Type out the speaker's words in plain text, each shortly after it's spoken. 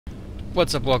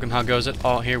What's up, welcome, how goes it?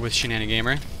 All here with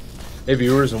Gamer. Hey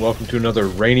viewers, and welcome to another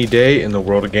rainy day in the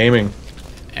world of gaming.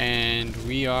 And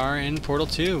we are in Portal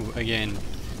 2 again.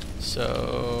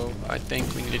 So, I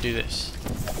think we need to do this.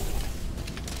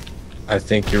 I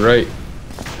think you're right.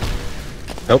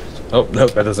 Nope. Oh, no,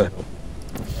 that doesn't help.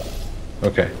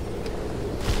 Okay.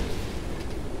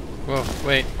 Whoa,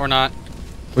 wait, or not.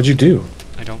 What'd you do?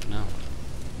 I don't know.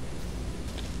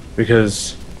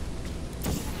 Because...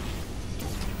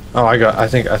 Oh, I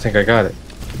think I got it.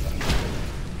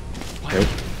 What? Nope.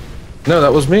 No,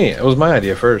 that was me. It was my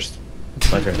idea first.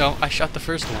 My turn. No, I shot the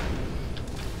first one.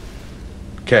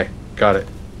 Okay, got it.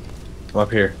 I'm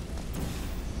up here.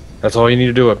 That's all you need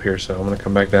to do up here, so I'm gonna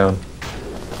come back down.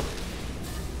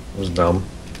 That was dumb.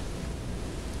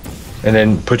 And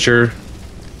then put your...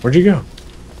 Where'd you go?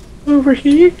 Over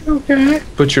here, okay.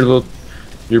 Put your little...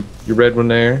 Your red one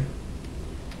there.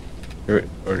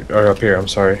 Or up here, I'm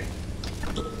sorry.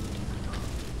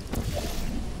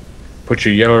 Put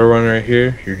your yellow one right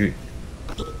here.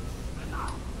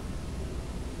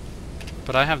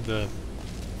 But I have the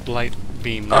light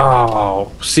beam.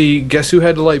 Oh, see, guess who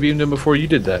had the light beamed in before you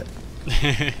did that?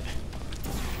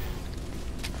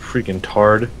 Freaking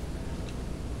tard.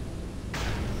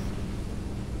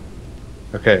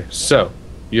 Okay, so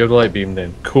you have the light beamed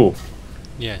in. Cool.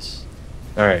 Yes.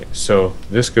 Alright, so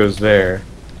this goes there.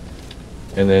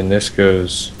 And then this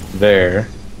goes there.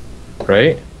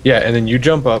 Right? Yeah, and then you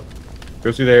jump up,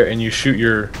 go through there, and you shoot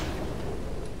your...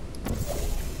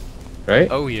 Right?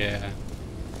 Oh yeah.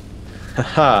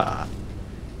 Haha.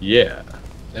 Yeah.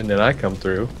 And then I come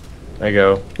through. I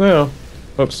go, well,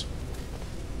 whoops.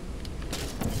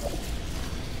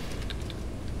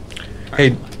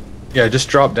 Hey, yeah, just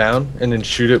drop down and then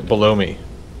shoot it below me.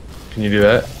 Can you do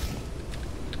that?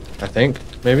 I think,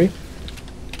 maybe?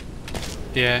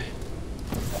 Yeah.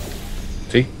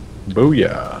 See?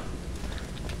 Booyah.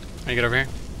 Can you get over here?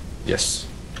 Yes.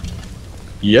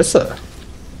 Yes, sir.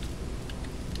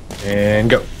 And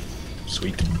go.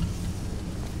 Sweet.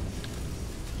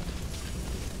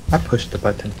 I pushed the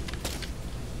button.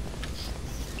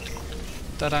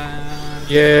 Ta-da!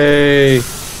 Yay!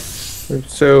 We're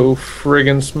so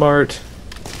friggin' smart.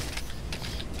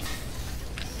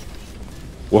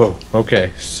 Whoa,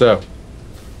 okay, so.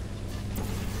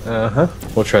 Uh-huh,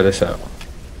 we'll try this out.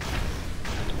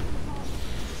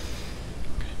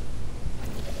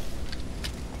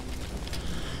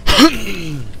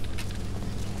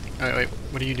 Wait,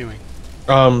 what are you doing?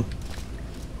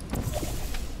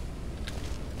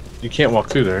 You can't walk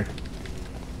through there.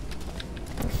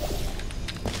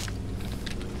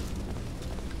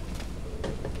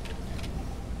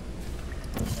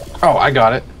 Oh, I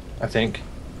got it. I think.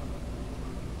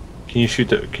 Can you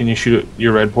shoot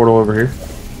your red portal over here?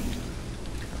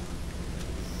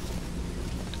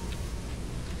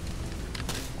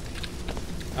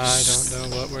 I don't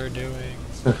know what we're doing.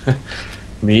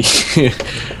 Me.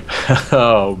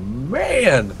 Oh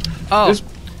man. Oh,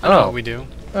 I know what we do.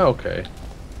 Okay.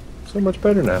 So much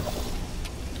better now.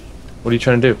 What are you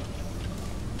trying to do?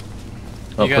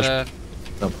 Oh, You gotta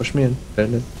push me in.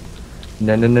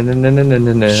 No, no, no, no, no, no, no,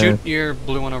 no, no. shoot your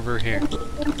blue one over here.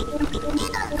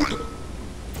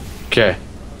 Okay.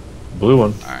 Blue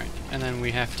one. Alright, and then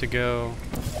we have to go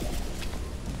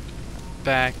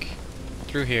back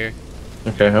through here.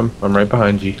 Okay, I'm right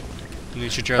behind you. And you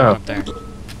shoot your other one up there.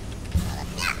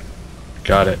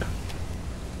 Got it.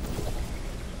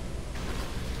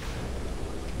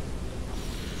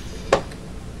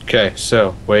 Okay,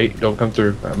 so wait, don't come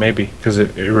through. Maybe because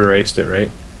it erased it,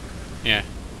 right? Yeah.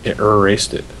 It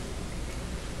erased it.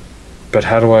 But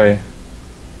how do I?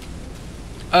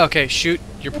 Oh, okay, shoot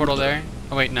your portal there.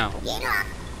 Oh wait, no.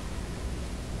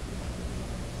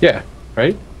 Yeah,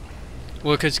 right.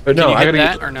 Well, because But can no, you I hit gotta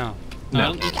that get- or no?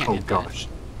 No. You can't Oh hit gosh,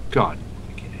 God,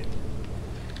 I get it.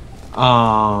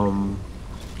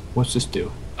 What's this do?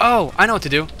 that. Oh, I know what to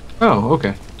do. Oh,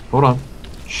 okay. Hold on.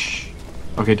 Shh.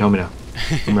 Okay, tell me now.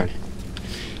 I'm ready.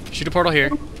 Shoot a portal here.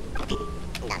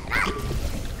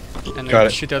 And Got then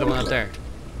it. shoot the other one up there.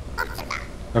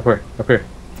 Up where? Up here.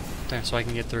 There, so I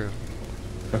can get through.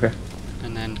 Okay.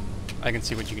 And then I can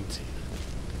see what you can see.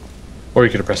 Or you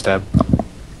could have pressed tab.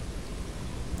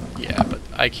 Yeah, but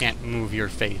I can't move your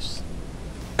face.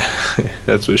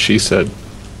 That's what she said.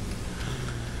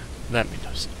 That made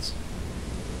no sense.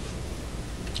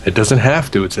 It doesn't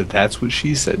have to. It's a "that's what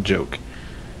she said" joke.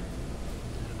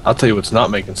 I'll tell you what's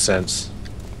not making sense.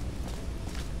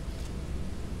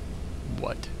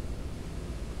 What?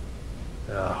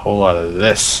 A whole lot of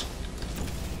this.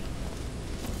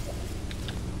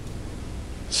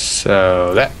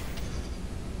 So that.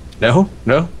 No?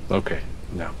 No? Okay.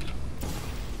 No.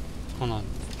 Hold on.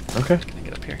 Okay. Can I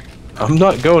get up here? I'm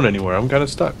not going anywhere. I'm kind of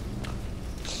stuck.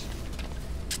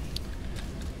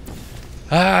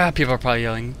 Ah, people are probably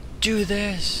yelling, "Do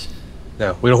this!"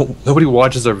 No, we don't. Nobody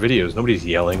watches our videos. Nobody's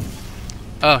yelling.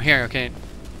 Oh, here, okay.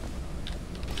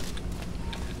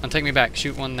 Don't take me back.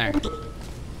 Shoot one there.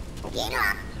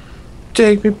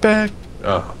 Take me back.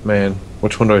 Oh man,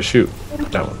 which one do I shoot?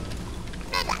 That one.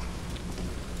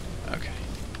 Okay.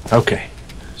 Okay.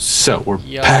 So we're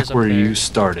Yellow's back up where there. you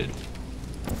started.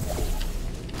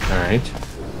 All right.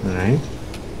 All right.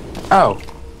 Oh.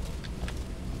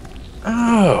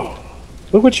 Oh.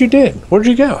 Look what you did. Where'd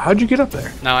you go? How'd you get up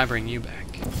there? Now I bring you back.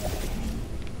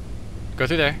 Go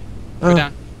through there. Uh, Go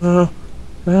down.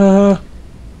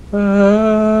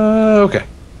 Okay.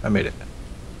 I made it.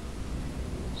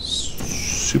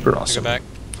 Super Go awesome. back.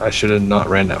 I should have not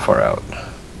ran that far out.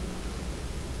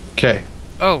 Okay.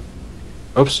 Oh,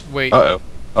 Oops. wait. Uh-oh. You're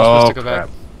Oh, supposed to go crap.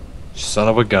 back. Son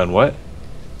of a gun. What?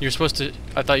 You're supposed to.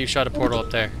 I thought you shot a portal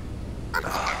up there.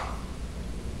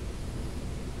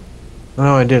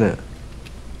 No, I didn't.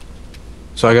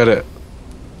 So I gotta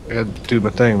do my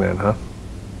thing then, huh?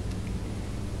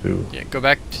 Do Yeah, go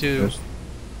back to.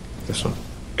 this one.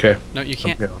 Okay. No, you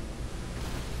can't. Okay.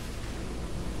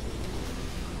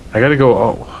 I gotta go.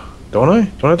 Oh, don't I?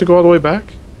 Don't I have to go all the way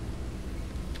back?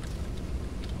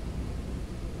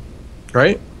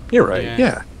 Right? You're right. Yeah.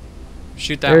 Yeah.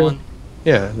 Shoot that There- one.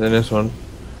 Yeah. Then this one.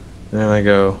 And then I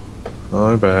go all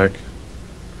the way back.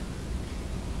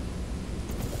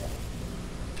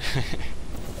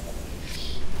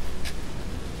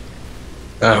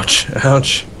 Ouch!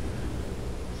 Ouch!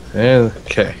 And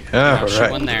okay. Now All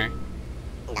shoot one right.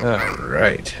 there. All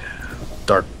right.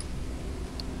 Dark.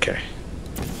 Okay.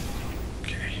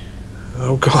 Okay.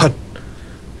 Oh God! I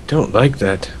don't like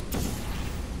that.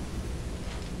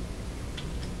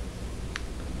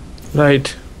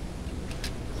 Light.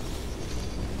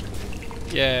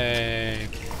 Yay.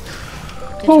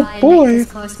 To Oh, try and boy. make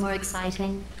this course more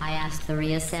exciting, I asked the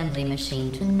reassembly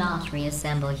machine to not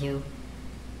reassemble you.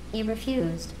 He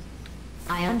refused.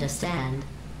 I understand.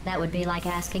 That would be like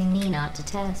asking me not to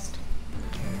test.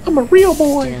 I'm a real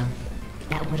boy. Still,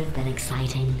 that would have been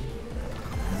exciting.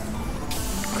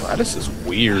 Wow, this is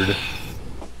weird.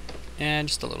 And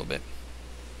just a little bit.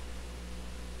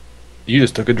 You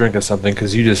just took a drink of something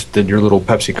because you just did your little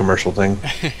Pepsi commercial thing.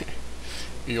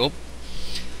 Yup.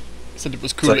 Said it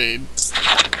was It's like- Kool-Aid.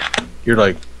 You're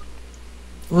like,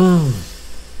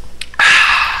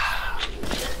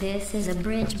 This is a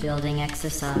bridge building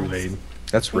exercise. Kool-Aid.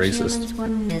 That's The racist. humans were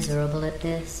miserable at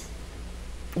this.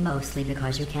 Mostly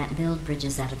because you can't build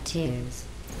bridges out of tears.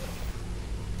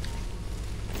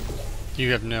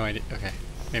 You have no idea. Okay,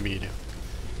 maybe you do.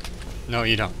 No,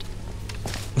 you don't.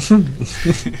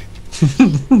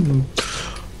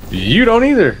 You don't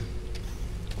either.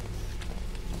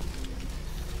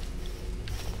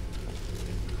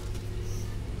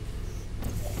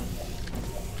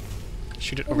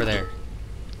 Shoot it over there.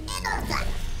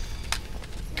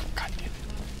 God damn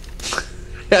it.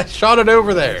 Yeah, shot it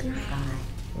over there.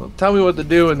 Well, tell me what to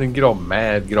do and then get all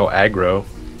mad, get all aggro.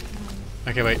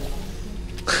 Okay, wait.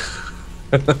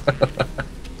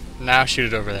 Now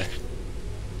shoot it over there.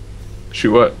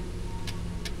 Shoot what?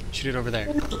 Shoot it over there.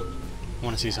 I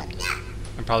want to see something.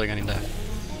 I'm probably gonna die.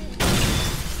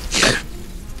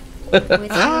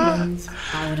 With humans,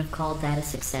 I would have called that a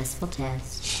successful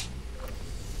test.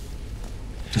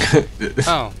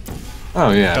 Oh,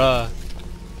 Oh yeah. duh.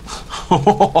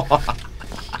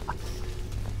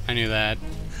 I knew that.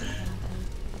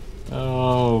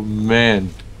 Oh man.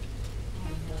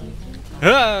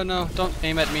 Oh no, don't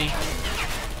aim at me.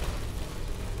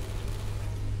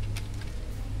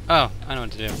 Oh, I know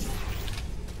what to do.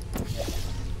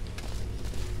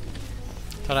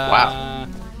 Ta-da! Wow.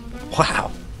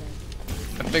 Wow.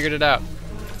 I figured it out.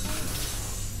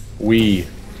 We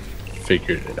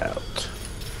figured it out.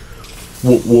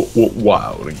 What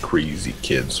wild and crazy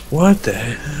kids. What the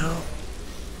hell?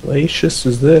 Lacious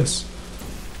is this?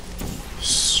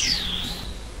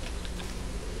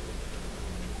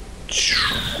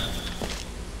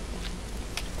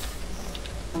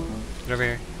 Get over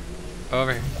here.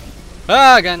 Over here.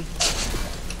 Ah, gun!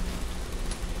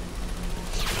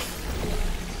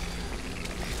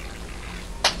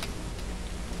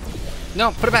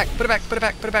 No, put it back, put it back, put it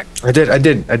back, put it back. I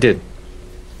did.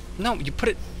 No, you put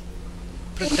it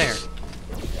there.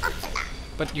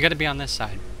 But you gotta be on this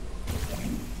side.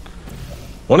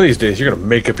 One of these days you're gonna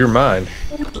make up your mind.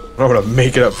 I'm gonna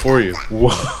make it up for you.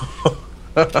 Whoa.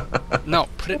 No,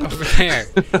 put it over there.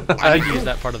 I need to use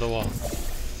that part of the wall.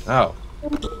 Ow.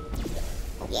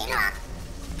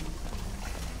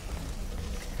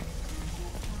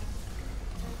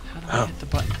 How do I hit the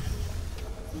button?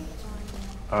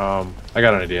 I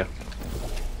got an idea.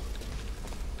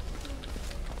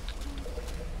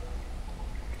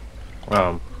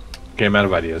 Okay, I'm out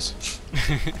of ideas.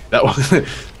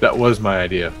 That was my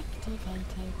idea.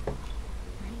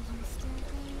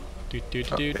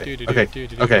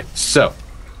 Okay. So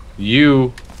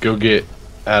you go get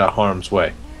out of harm's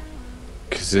way,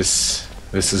 cause this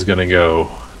is gonna go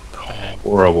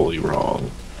horribly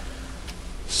wrong.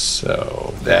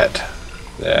 So that.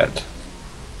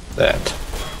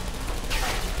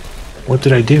 What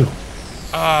did I do?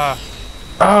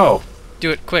 Oh. Do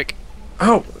it quick.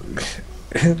 Oh.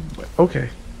 Okay.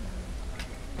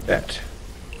 That.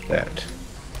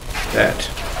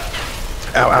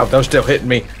 Ow, that was still hitting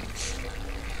me.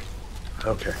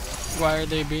 Okay. Why are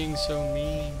they being so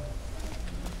mean?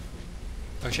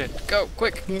 Oh shit. Go,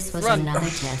 quick. This was Run. another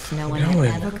test no one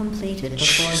had ever completed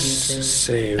before you two.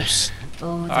 Saves.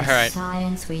 Oh, the Alright.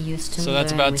 science we used to So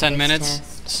that's learn about with 10 this minutes.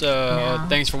 test. So Now,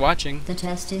 thanks for watching. The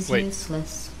test is Wait.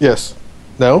 useless. Yes.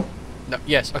 No? No,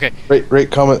 yes, okay.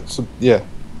 Rate, comment, yeah.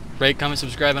 Rate, comment,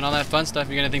 subscribe, and all that fun stuff.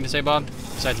 You got anything to say, Bob?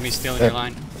 Besides me stealing your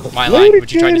line? My Later, line,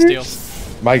 which you tried to steal.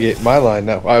 My line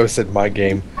now. I always said my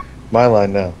game. My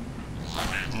line now.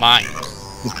 Mine.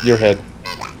 Your head.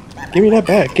 Give me that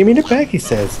back. Give me that back, he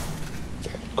says.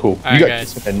 Cool. All right, you got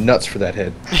guys. nuts for that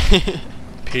head.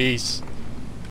 Peace.